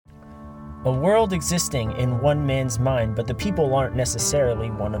A world existing in one man's mind, but the people aren't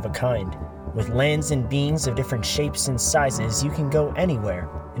necessarily one of a kind. With lands and beings of different shapes and sizes, you can go anywhere,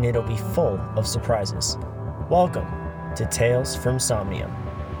 and it'll be full of surprises. Welcome to Tales from Somnium,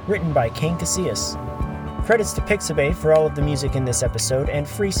 written by Kane Casillas. Credits to Pixabay for all of the music in this episode, and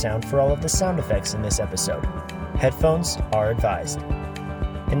Freesound for all of the sound effects in this episode. Headphones are advised.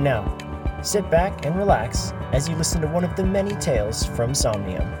 And now, sit back and relax as you listen to one of the many tales from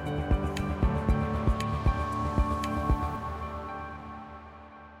Somnium.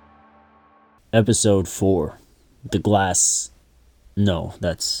 Episode 4. The Glass... No,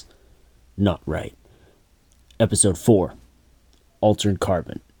 that's not right. Episode 4. Altered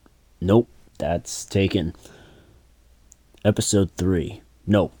Carbon. Nope, that's taken. Episode 3.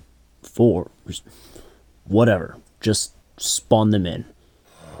 No, 4. Whatever, just spawn them in.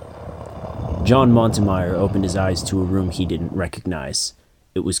 John Montemeyer opened his eyes to a room he didn't recognize.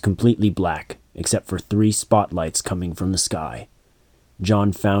 It was completely black, except for 3 spotlights coming from the sky.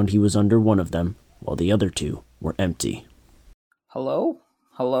 John found he was under one of them, while the other 2 were empty. Hello?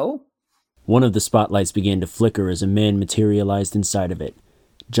 Hello? One of the spotlights began to flicker as a man materialized inside of it.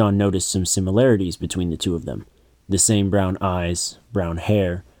 John noticed some similarities between the 2 of them. The same brown eyes, brown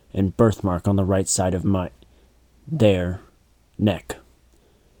hair, and birthmark on the right side of their neck.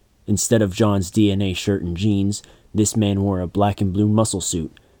 Instead of John's DNA shirt and jeans, this man wore a black and blue muscle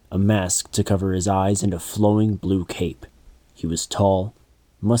suit, a mask to cover his eyes, and a flowing blue cape. He was tall,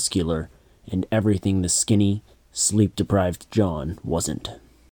 muscular, and everything the skinny, sleep-deprived John wasn't.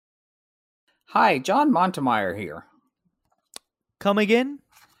 Hi, John Montemeyer here. Come again?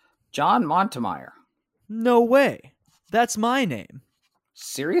 John Montemeyer. No way. That's my name.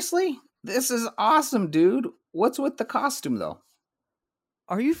 Seriously? This is awesome, dude. What's with the costume, though?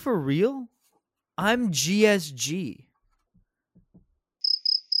 Are you for real? I'm GSG.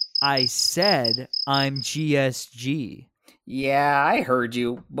 I said I'm GSG. Yeah, I heard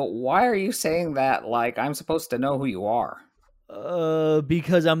you, but why are you saying that like I'm supposed to know who you are?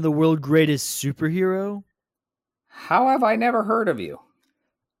 Because I'm the world's greatest superhero? How have I never heard of you?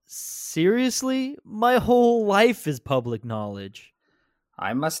 Seriously? My whole life is public knowledge.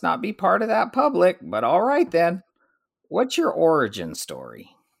 I must not be part of that public, but alright then. What's your origin story?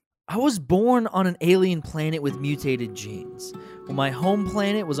 I was born on an alien planet with mutated genes. When my home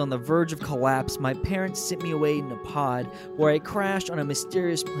planet was on the verge of collapse, my parents sent me away in a pod where I crashed on a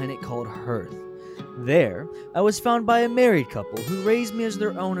mysterious planet called Hearth. There, I was found by a married couple who raised me as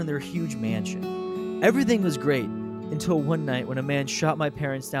their own in their huge mansion. Everything was great, until one night when a man shot my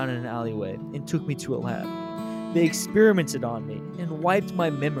parents down in an alleyway and took me to a lab. They experimented on me and wiped my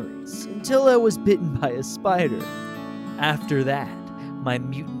memories until I was bitten by a spider. After that, my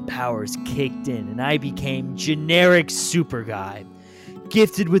mutant powers kicked in and I became generic super guy,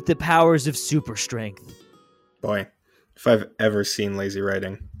 gifted with the powers of super strength. Boy, if I've ever seen lazy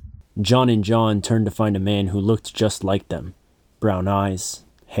writing. John and John turned to find a man who looked just like them. Brown eyes,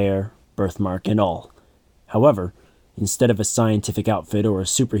 hair, birthmark, and all. However, instead of a scientific outfit or a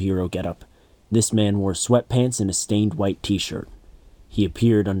superhero getup, this man wore sweatpants and a stained white t-shirt. He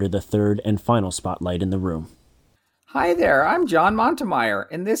appeared under the 3rd and final spotlight in the room. Hi there, I'm John Montemeyer,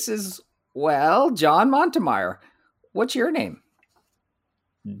 and this is, John Montemeyer. What's your name?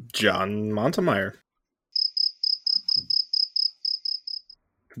 John Montemeyer.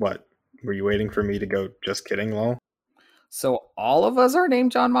 What? Were you waiting for me to go, just kidding, lol? So all of us are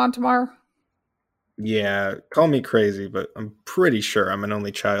named John Montemeyer? Yeah, call me crazy, but I'm pretty sure I'm an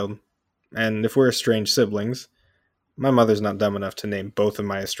only child. And if we're estranged siblings, my mother's not dumb enough to name both of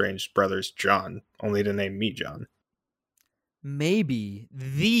my estranged brothers John, only to name me John. Maybe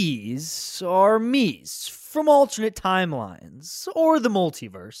these are me's from alternate timelines or the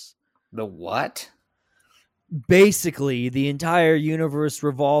multiverse. The what? Basically, the entire universe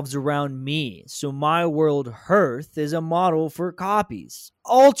revolves around me, so my world Hearth is a model for copies.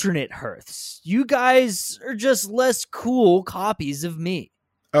 Alternate Hearths. You guys are just less cool copies of me.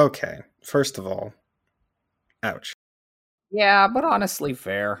 Okay, first of all, ouch. Yeah, but honestly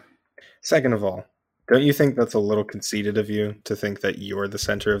fair. Second of all, don't you think that's a little conceited of you to think that you're the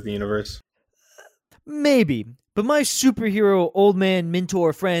center of the universe? Maybe, but my superhero old man,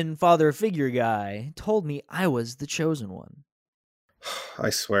 mentor, friend, father figure guy told me I was the chosen one. I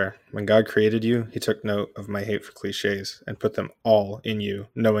swear, when God created you, he took note of my hate for cliches and put them all in you,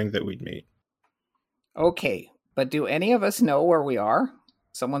 knowing that we'd meet. Okay, but do any of us know where we are?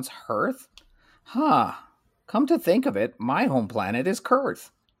 Someone's Hearth? Huh. Come to think of it, my home planet is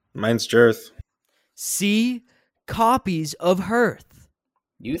Kurth. Mine's Jirth. See? Copies of Hearth.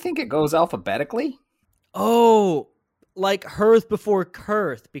 You think it goes alphabetically? Oh, like Hearth before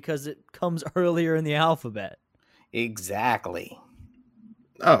Kurth, because it comes earlier in the alphabet. Exactly.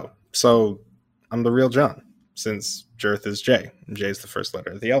 Oh, so I'm the real John, since Jirth is J, and J is the first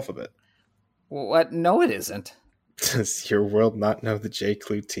letter of the alphabet. What? No, it isn't. Does your world not know the J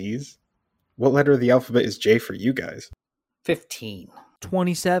clue T's? What letter of the alphabet is J for you guys? 15.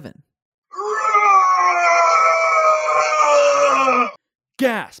 27.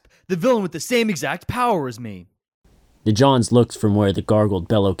 Gasp! The villain with the same exact power as me. The Johns looked from where the gargled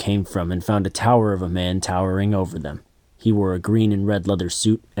bellow came from and found a tower of a man towering over them. He wore a green and red leather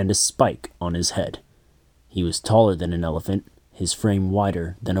suit and a spike on his head. He was taller than an elephant, his frame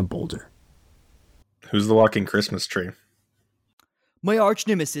wider than a boulder. Who's the walking Christmas tree? My arch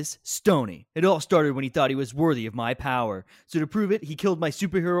nemesis, Stony. It all started when he thought he was worthy of my power. So to prove it, he killed my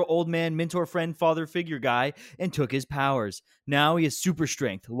superhero old man, mentor, friend, father figure guy, and took his powers. Now he has super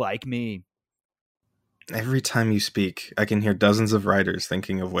strength, like me. Every time you speak, I can hear dozens of writers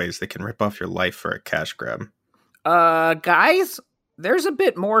thinking of ways they can rip off your life for a cash grab. Guys, there's a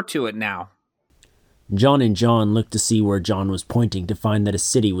bit more to it now. John and John looked to see where John was pointing to find that a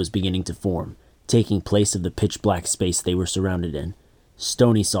city was beginning to form, taking place of the pitch-black space they were surrounded in.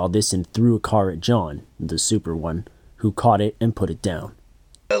 Stony saw this and threw a car at John, the super one, who caught it and put it down.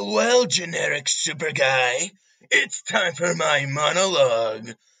 Well, generic super guy, it's time for my monologue.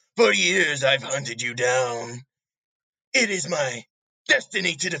 For years I've hunted you down. It is my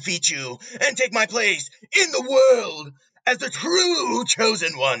destiny to defeat you and take my place in the world as the true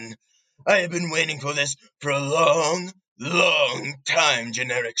chosen one. I have been waiting for this for a long time,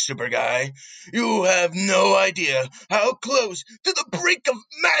 generic super guy. You have no idea how close to the brink of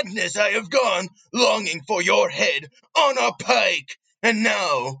madness I have gone, longing for your head on a pike. And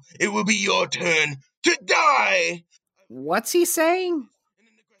now it will be your turn to die. What's he saying?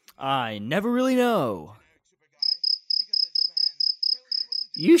 I never really know.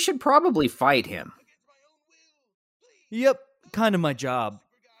 You should probably fight him. Yep, kind of my job.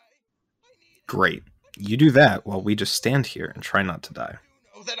 Great. You do that while we just stand here and try not to die.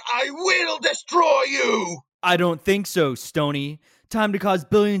 Know that I will destroy you. I don't think so, Stony. Time to cause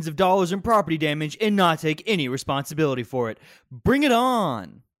billions of dollars in property damage and not take any responsibility for it. Bring it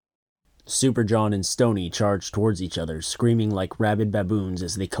on! Super John and Stony charged towards each other, screaming like rabid baboons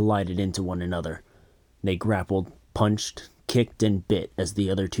as they collided into one another. They grappled, punched, kicked, and bit as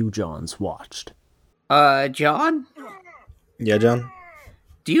the other two Johns watched. John? Yeah, John?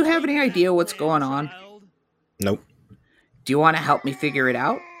 Do you have any idea what's going on? Nope. Do you want to help me figure it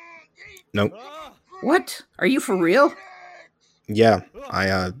out? Nope. What? Are you for real? Yeah,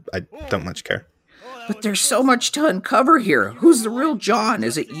 I don't much care. But there's so much to uncover here. Who's the real John?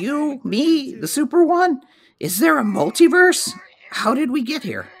 Is it you, me, the super one? Is there a multiverse? How did we get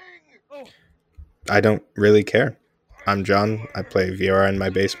here? I don't really care. I'm John. I play VR in my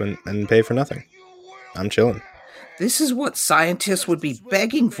basement and pay for nothing. I'm chilling. This is what scientists would be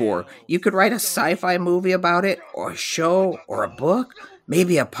begging for. You could write a sci-fi movie about it, or a show, or a book,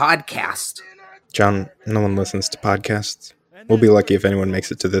 maybe a podcast. John, no one listens to podcasts. We'll be lucky if anyone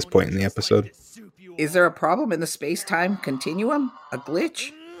makes it to this point in the episode. Is there a problem in the space-time continuum? A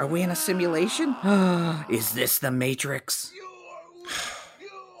glitch? Are we in a simulation? Is this the Matrix?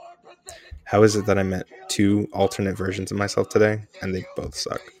 How is it that I met two alternate versions of myself today, and they both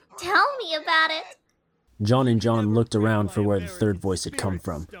suck? Tell me about it. John and John looked around for where the third voice had come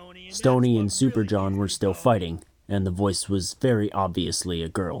from. Stony and Super John were still fighting, and the voice was very obviously a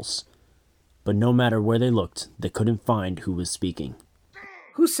girl's. But no matter where they looked, they couldn't find who was speaking.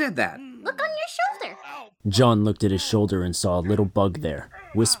 Who said that? Look on your shoulder. John looked at his shoulder and saw a little bug there.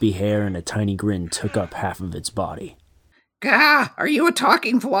 Wispy hair and a tiny grin took up half of its body. Gah! Are you a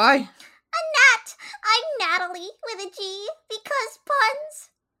talking fly? A gnat. I'm Natalie with a G because puns.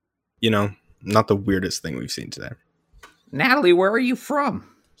 You know, not the weirdest thing we've seen today. Natalie, where are you from?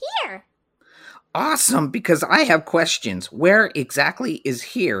 Here. Awesome, because I have questions. Where exactly is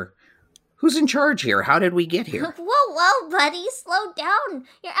here? Who's in charge here? How did we get here? Whoa, buddy. Slow down.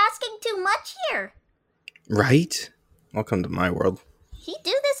 You're asking too much here. Right? Welcome to my world. You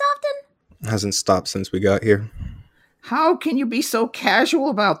do this often? Hasn't stopped since we got here. How can you be so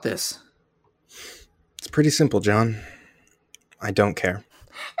casual about this? It's pretty simple, John. I don't care.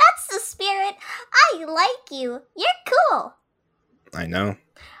 That's the spirit. I like you. You're cool. I know.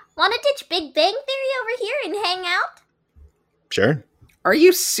 Want to ditch Big Bang Theory over here and hang out? Sure. Are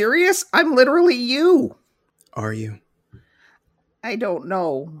you serious? I'm literally you. Are you? I don't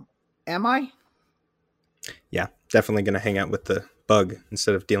know. Am I? Yeah, definitely gonna hang out with the bug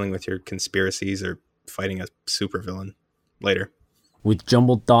instead of dealing with your conspiracies or fighting a supervillain later. With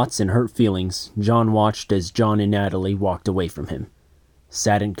jumbled thoughts and hurt feelings, John watched as John and Natalie walked away from him.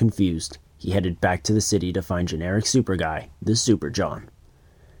 Sad and confused, he headed back to the city to find generic super guy, the Super John.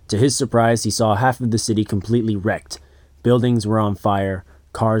 To his surprise, he saw half of the city completely wrecked. Buildings were on fire,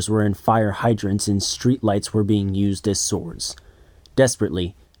 cars were in fire hydrants, and street lights were being used as swords.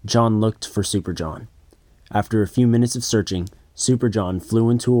 Desperately, John looked for Super John. After a few minutes of searching, Super John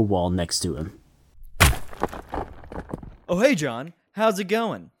flew into a wall next to him. Oh, hey, John. How's it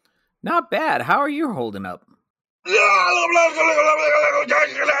going? Not bad. How are you holding up?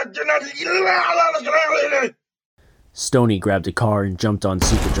 Stoney grabbed a car and jumped on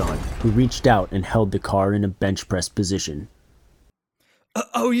Super John, who reached out and held the car in a bench press position.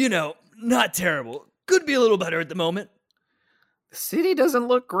 Not terrible. Could be a little better at the moment. The city doesn't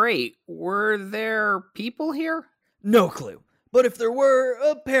look great. Were there people here? No clue. But if there were,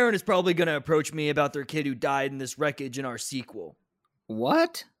 a parent is probably going to approach me about their kid who died in this wreckage in our sequel.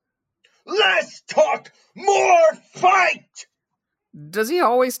 What? Let's talk more fight! Does he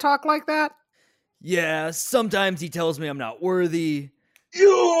always talk like that? Yeah, sometimes he tells me I'm not worthy.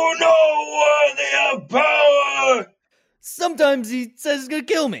 You know worthy of power! Sometimes he says he's going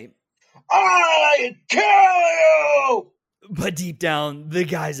to kill me. I kill you! But deep down, the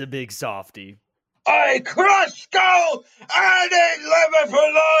guy's a big softy. I crush skull and eat liver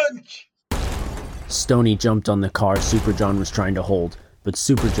for lunch! Stoney jumped on the car Super John was trying to hold, but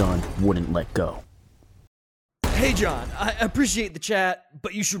Super John wouldn't let go. Hey, John, I appreciate the chat,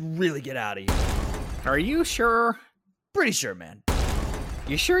 but you should really get out of here. Are you sure? Pretty sure, man.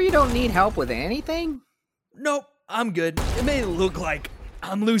 You sure you don't need help with anything? Nope, I'm good. It may look like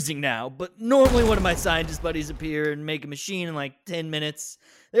I'm losing now, but normally one of my scientist buddies appear and make a machine in like 10 minutes.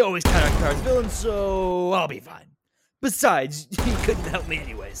 They always counteract as villains, so I'll be fine. Besides, you couldn't help me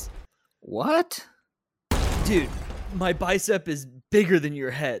anyways. What? Dude, my bicep is bigger than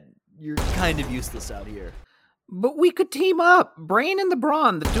your head. You're kind of useless out here. But we could team up. Brain and the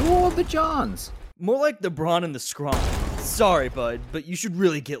Brawn, the duo of the Johns. More like the Brawn and the Scrawn. Sorry, bud, but you should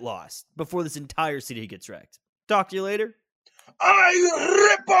really get lost before this entire city gets wrecked. Talk to you later.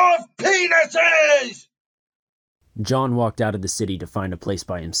 I rip off penises! John walked out of the city to find a place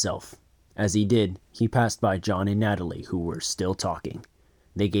by himself. As he did, he passed by John and Natalie, who were still talking.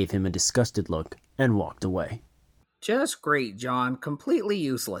 They gave him a disgusted look and walked away. Just great, John. Completely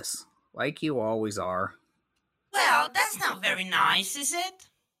useless. Like you always are. Well, that's not very nice, is it?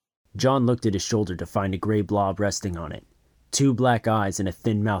 John looked at his shoulder to find a gray blob resting on it. 2 black eyes and a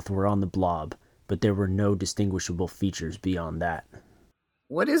thin mouth were on the blob, but there were no distinguishable features beyond that.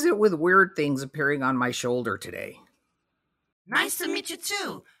 What is it with weird things appearing on my shoulder today? Nice to meet you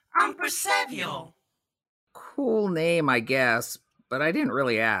too. I'm Persevio. Cool name, I guess, but I didn't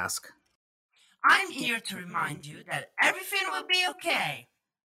really ask. I'm here to remind you that everything will be okay.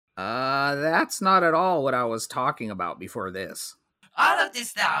 That's not at all what I was talking about before this. All of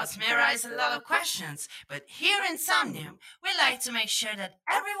these doubts may raise a lot of questions, but here in Somnium, we like to make sure that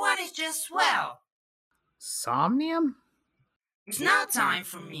everyone is just well. Somnium? It's now time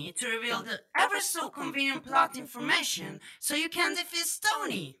for me to reveal the ever so convenient plot information so you can defeat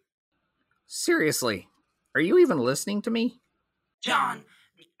Stoney. Seriously, are you even listening to me? John,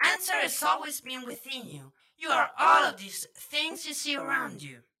 the answer has always been within you. You are all of these things you see around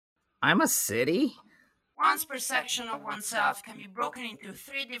you. I'm a city? One's perception of oneself can be broken into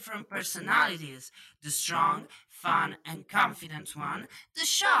 3 different personalities: the strong, fun, and confident one, the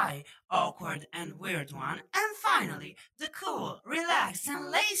shy, awkward, and weird one, and finally, the cool, relaxed,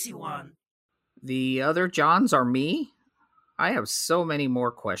 and lazy one. The other Johns are me? I have so many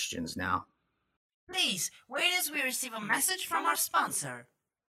more questions now. Please, wait as we receive a message from our sponsor.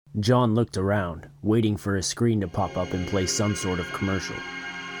 John looked around, waiting for a screen to pop up and play some sort of commercial.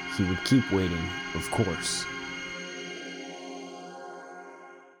 He would keep waiting, of course.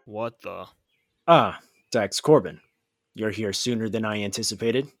 What the? Dax Corbin. You're here sooner than I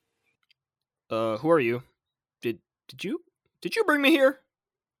anticipated. Who are you? Did you bring me here?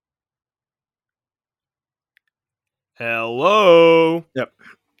 Hello? Yep.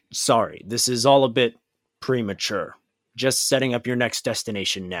 Sorry, this is all a bit premature. Just setting up your next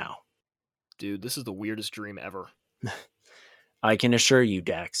destination now. Dude, this is the weirdest dream ever. I can assure you,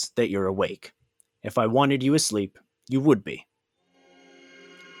 Dax, that you're awake. If I wanted you asleep, you would be.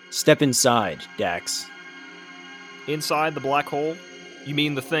 Step inside, Dax. Inside the black hole? You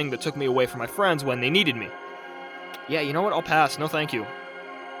mean the thing that took me away from my friends when they needed me? Yeah, you know what? I'll pass. No thank you.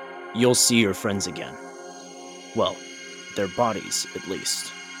 You'll see your friends again. Well, their bodies, at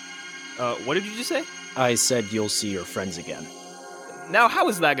least. What did you just say? I said you'll see your friends again. Now, how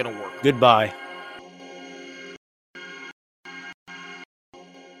is that gonna work? Goodbye.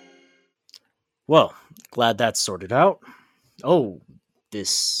 Well, glad that's sorted out. Oh,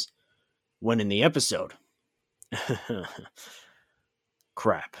 this when in the episode.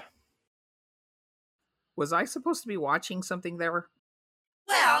 Crap. Was I supposed to be watching something there?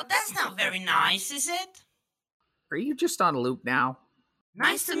 Well, that's not very nice, is it? Are you just on loop now?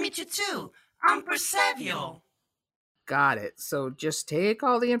 Nice to meet you too. I'm Persevial. Got it. So just take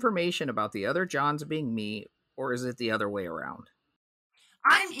all the information about the other Johns being me, or is it the other way around?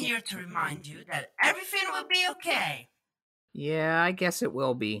 I'm here to remind you that everything will be okay. Yeah, I guess it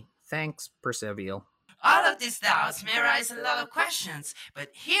will be. Thanks, Persevial. All of these doubts may raise a lot of questions, but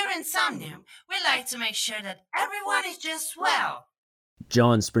here in Somnium, we like to make sure that everyone is just well.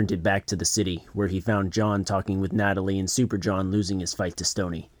 John sprinted back to the city, where he found John talking with Natalie and Super John losing his fight to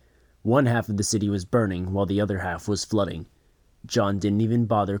Stony. One half of the city was burning, while the other half was flooding. John didn't even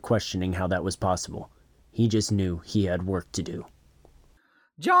bother questioning how that was possible. He just knew he had work to do.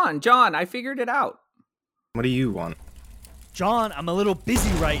 John, I figured it out. What do you want? John, I'm a little busy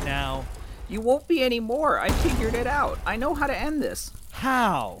right now. You won't be anymore. I figured it out. I know how to end this.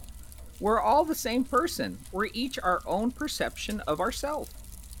 How? We're all the same person. We're each our own perception of ourselves.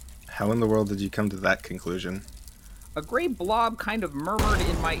 How in the world did you come to that conclusion? A gray blob kind of murmured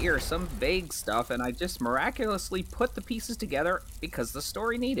in my ear some vague stuff, and I just miraculously put the pieces together because the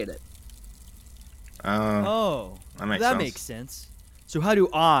story needed it. Oh, that makes sense. So how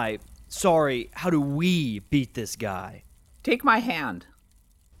do we beat this guy? Take my hand.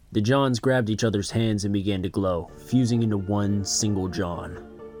 The Johns grabbed each other's hands and began to glow, fusing into one single John.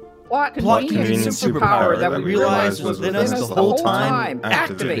 Plot convenient superpower that we realized was within us the whole time.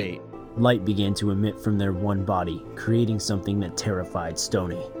 Activate. Light began to emit from their one body, creating something that terrified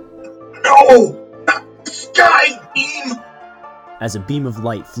Stony. No! Sky beam! As a beam of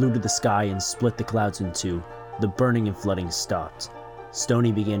light flew to the sky and split the clouds in two, the burning and flooding stopped.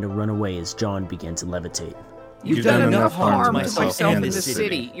 Stony began to run away as John began to levitate. You've done enough harm to myself in this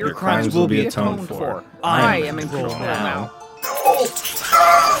city. Your crimes will be atoned for. I am in control now.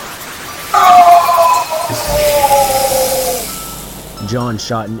 John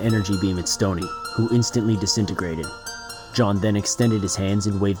shot an energy beam at Stony, who instantly disintegrated. John then extended his hands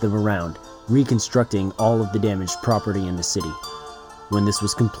and waved them around, reconstructing all of the damaged property in the city. When this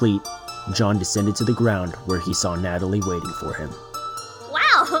was complete, John descended to the ground where he saw Natalie waiting for him.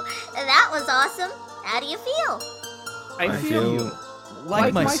 Wow, that was awesome. How do you feel? I feel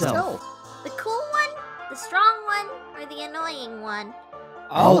like myself. The cool one, the strong one, or the annoying one?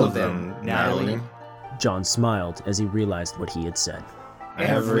 All of them, Natalie. John smiled as he realized what he had said.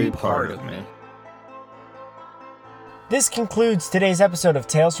 Every part of me. This concludes today's episode of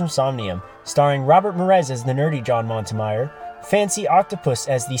Tales from Somnium, starring Robert Merez as the nerdy John Montemeyer, Fancy Octopus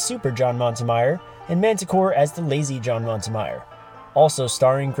as the super John Montemeyer, and Manticore as the lazy John Montemeyer. Also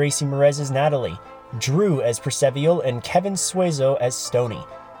starring Gracie Merez as Natalie, Drew as Persevial, and Kevin Suezo as Stony,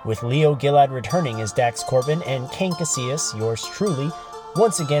 with Leo Gillard returning as Dax Corbin and Kane Casillas, yours truly,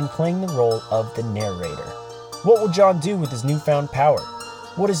 once again playing the role of the narrator. What will John do with his newfound power?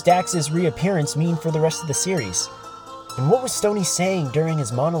 What does Dax's reappearance mean for the rest of the series? And what was Stony saying during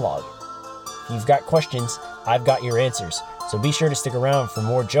his monologue? If you've got questions, I've got your answers, so be sure to stick around for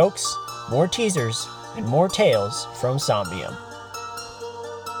more jokes, more teasers, and more tales from Somnium.